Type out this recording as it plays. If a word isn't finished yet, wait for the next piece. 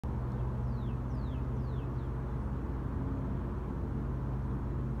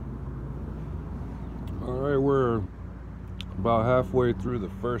Alright, we're about halfway through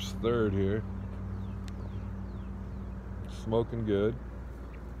the first third here. Smoking good.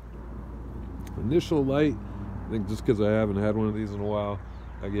 Initial light, I think just because I haven't had one of these in a while,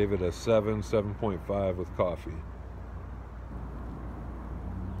 I gave it a 7.5 with coffee.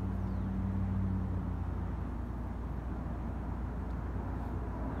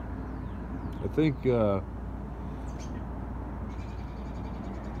 I think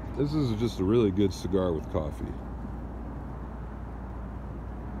this is just a really good cigar with coffee.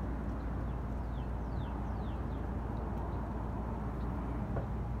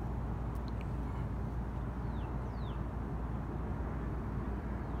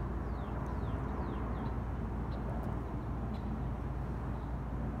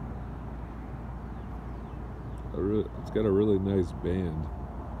 It's got a really nice band.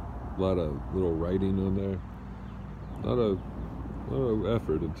 A lot of little writing on there. A lot of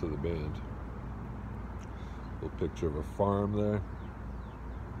effort into the band. Little picture of a farm there.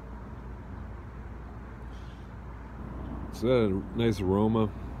 It's got a nice aroma.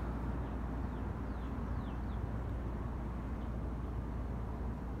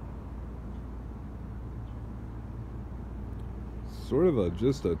 Sort of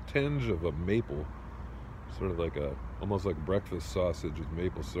just a tinge of a maple. Sort of like almost like breakfast sausage with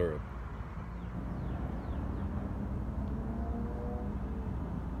maple syrup.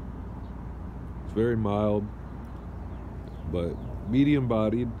 It's very mild, but medium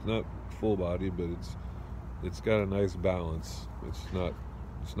bodied, not full bodied, but it's got a nice balance.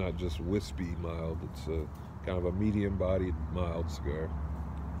 It's not just wispy mild. It's a kind of a medium bodied mild cigar.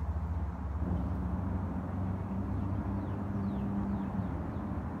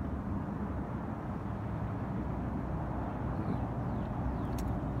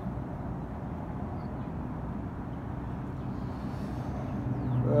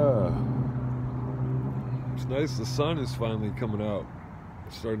 It's nice, the sun is finally coming out.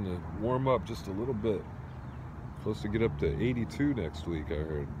 It's starting to warm up just a little bit. Supposed to get up to 82 next week, I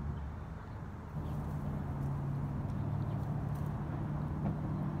heard.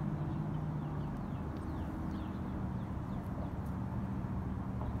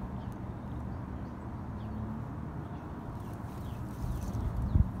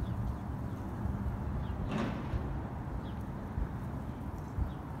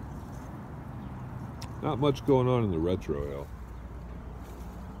 Not much going on in the retro ale.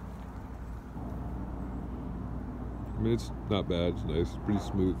 I mean, it's not bad, it's nice, pretty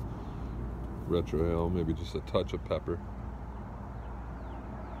smooth retro ale, maybe just a touch of pepper.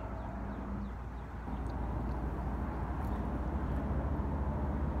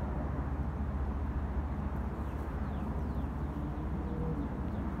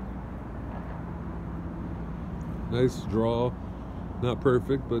 Nice draw, not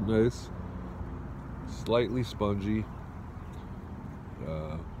perfect, but nice. Slightly spongy,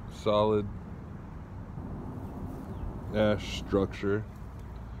 solid ash structure.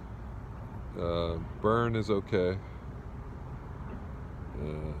 Burn is okay.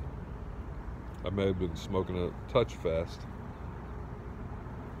 I may have been smoking a touch fast.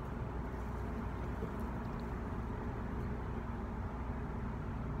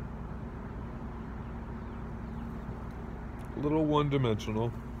 A little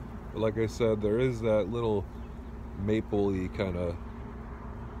one-dimensional. But like I said, there is that little maple-y kind of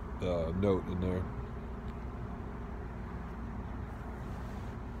note in there.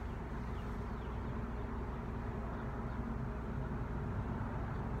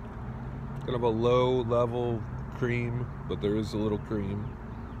 Kind of a low-level cream, but there is a little cream.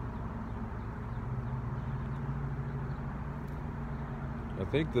 I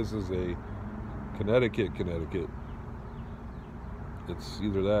think this is a Connecticut. It's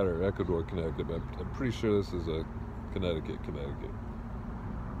either that or Ecuador, Connecticut, but I'm pretty sure this is a Connecticut.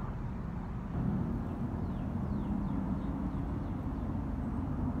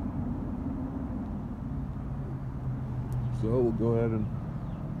 So we'll go ahead and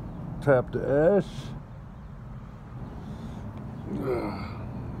tap the ash.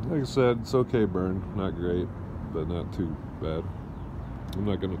 Like I said, it's okay burn, not great, but not too bad. I'm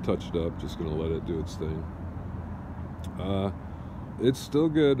not going to touch it up, just going to let it do its thing. It's still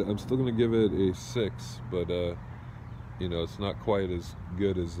good. I'm still going to give it a 6, but you know, it's not quite as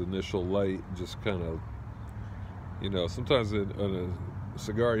good as initial light. Just kind of, you know, sometimes on a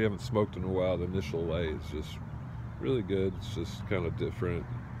cigar you haven't smoked in a while, the initial light is just really good. It's just kind of different.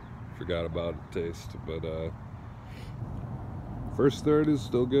 Forgot about it taste, but first third is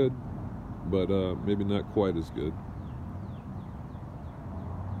still good, but maybe not quite as good.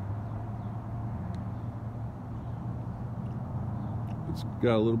 It's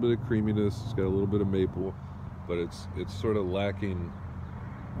got a little bit of creaminess, it's got a little bit of maple, but it's sort of lacking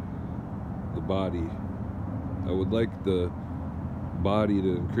the body. I would like the body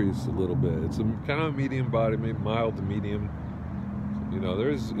to increase a little bit. It's a kind of a medium body, maybe mild to medium. You know,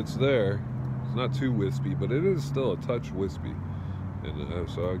 it's there. It's not too wispy, but it is still a touch wispy, and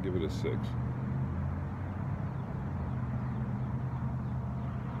so I'll give it a 6.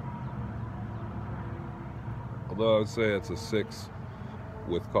 Although I would say it's a 6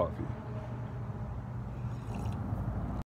 with coffee.